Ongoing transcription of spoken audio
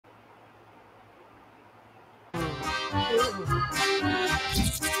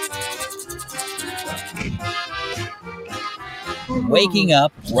Waking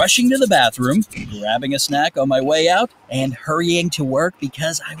up, rushing to the bathroom, grabbing a snack on my way out, and hurrying to work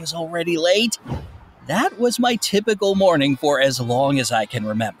because I was already late. That was my typical morning for as long as I can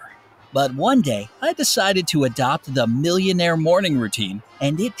remember. But one day, I decided to adopt the millionaire morning routine,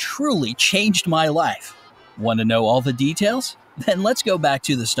 and it truly changed my life. Want to know all the details? Then let's go back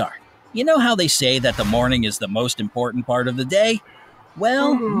to the start. You know how they say that the morning is the most important part of the day?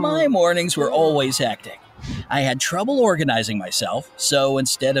 Well, my mornings were always hectic. I had trouble organizing myself, so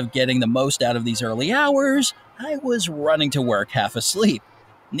instead of getting the most out of these early hours, I was running to work half asleep.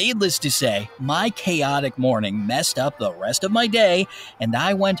 Needless to say, my chaotic morning messed up the rest of my day, and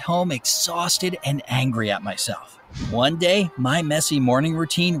I went home exhausted and angry at myself. One day, my messy morning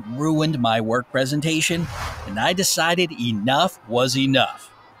routine ruined my work presentation, and I decided enough was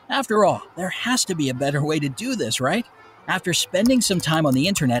enough. After all, there has to be a better way to do this, right? After spending some time on the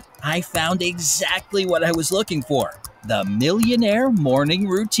internet, I found exactly what I was looking for: the millionaire morning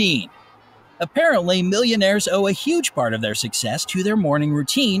routine. Apparently, millionaires owe a huge part of their success to their morning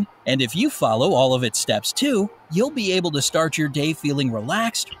routine, and if you follow all of its steps too, you'll be able to start your day feeling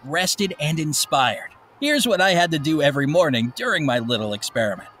relaxed, rested, and inspired. Here's what I had to do every morning during my little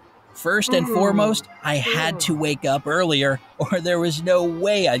experiment. First and foremost, I had to wake up earlier, or there was no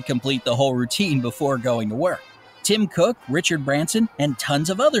way I'd complete the whole routine before going to work. Tim Cook, Richard Branson, and tons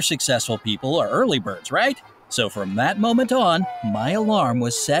of other successful people are early birds, right? So from that moment on, my alarm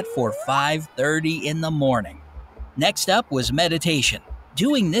was set for 5:30 in the morning. Next up was meditation.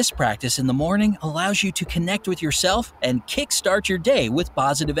 Doing this practice in the morning allows you to connect with yourself and kickstart your day with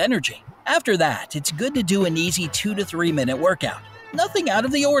positive energy. After that, it's good to do an easy 2 to 3 minute workout. Nothing out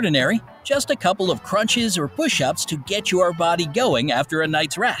of the ordinary, just a couple of crunches or push-ups to get your body going after a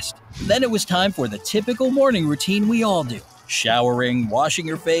night's rest. Then it was time for the typical morning routine we all do: showering, washing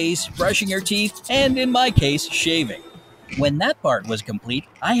your face, brushing your teeth, and in my case, shaving. When that part was complete,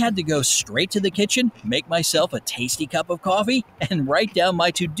 I had to go straight to the kitchen, make myself a tasty cup of coffee, and write down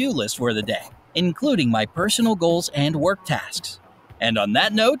my to-do list for the day, including my personal goals and work tasks. And on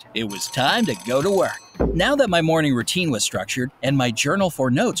that note, it was time to go to work. Now that my morning routine was structured and my journal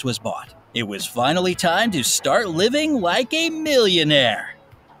for notes was bought, it was finally time to start living like a millionaire.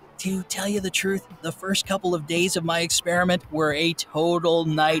 To tell you the truth, the first couple of days of my experiment were a total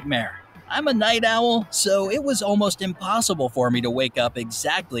nightmare. I'm a night owl, so it was almost impossible for me to wake up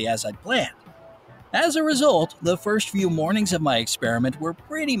exactly as I'd planned. As a result, the first few mornings of my experiment were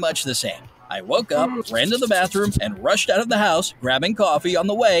pretty much the same. I woke up, ran to the bathroom, and rushed out of the house, grabbing coffee on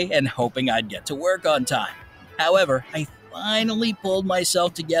the way and hoping I'd get to work on time. However, I finally pulled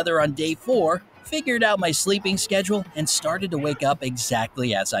myself together on day 4, figured out my sleeping schedule, and started to wake up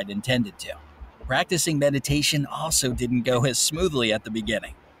exactly as I'd intended to. Practicing meditation also didn't go as smoothly at the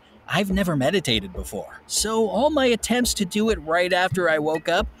beginning. I've never meditated before, so all my attempts to do it right after I woke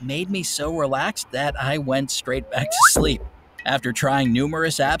up made me so relaxed that I went straight back to sleep. After trying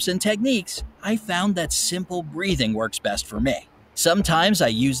numerous apps and techniques, I found that simple breathing works best for me. Sometimes I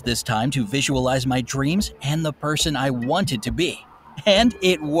used this time to visualize my dreams and the person I wanted to be. And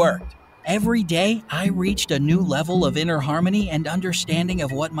it worked. Every day, I reached a new level of inner harmony and understanding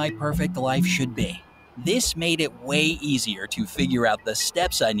of what my perfect life should be. This made it way easier to figure out the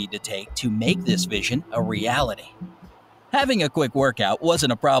steps I need to take to make this vision a reality. Having a quick workout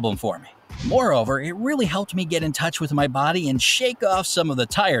wasn't a problem for me. Moreover, it really helped me get in touch with my body and shake off some of the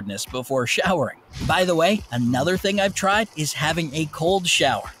tiredness before showering. By the way, another thing I've tried is having a cold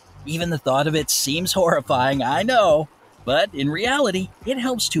shower. Even the thought of it seems horrifying, I know. But in reality, it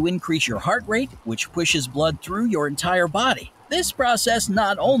helps to increase your heart rate, which pushes blood through your entire body. This process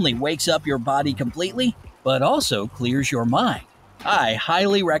not only wakes up your body completely, but also clears your mind. I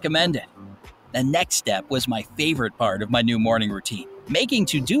highly recommend it. The next step was my favorite part of my new morning routine. Making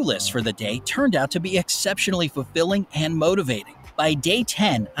to-do lists for the day turned out to be exceptionally fulfilling and motivating. By day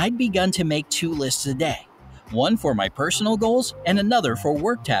 10, I'd begun to make 2 lists a day. One for my personal goals and another for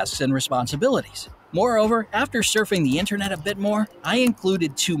work tasks and responsibilities. Moreover, after surfing the internet a bit more, I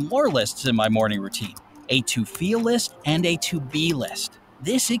included 2 more lists in my morning routine: a to-feel list and a to-be list.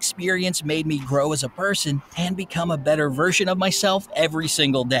 This experience made me grow as a person and become a better version of myself every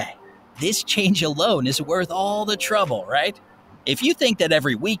single day. This change alone is worth all the trouble, right? If you think that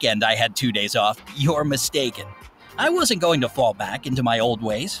every weekend I had 2 days off, you're mistaken. I wasn't going to fall back into my old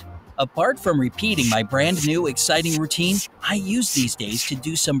ways. Apart from repeating my brand new exciting routine, I use these days to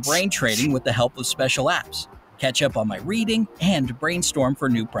do some brain training with the help of special apps, catch up on my reading, and brainstorm for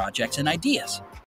new projects and ideas.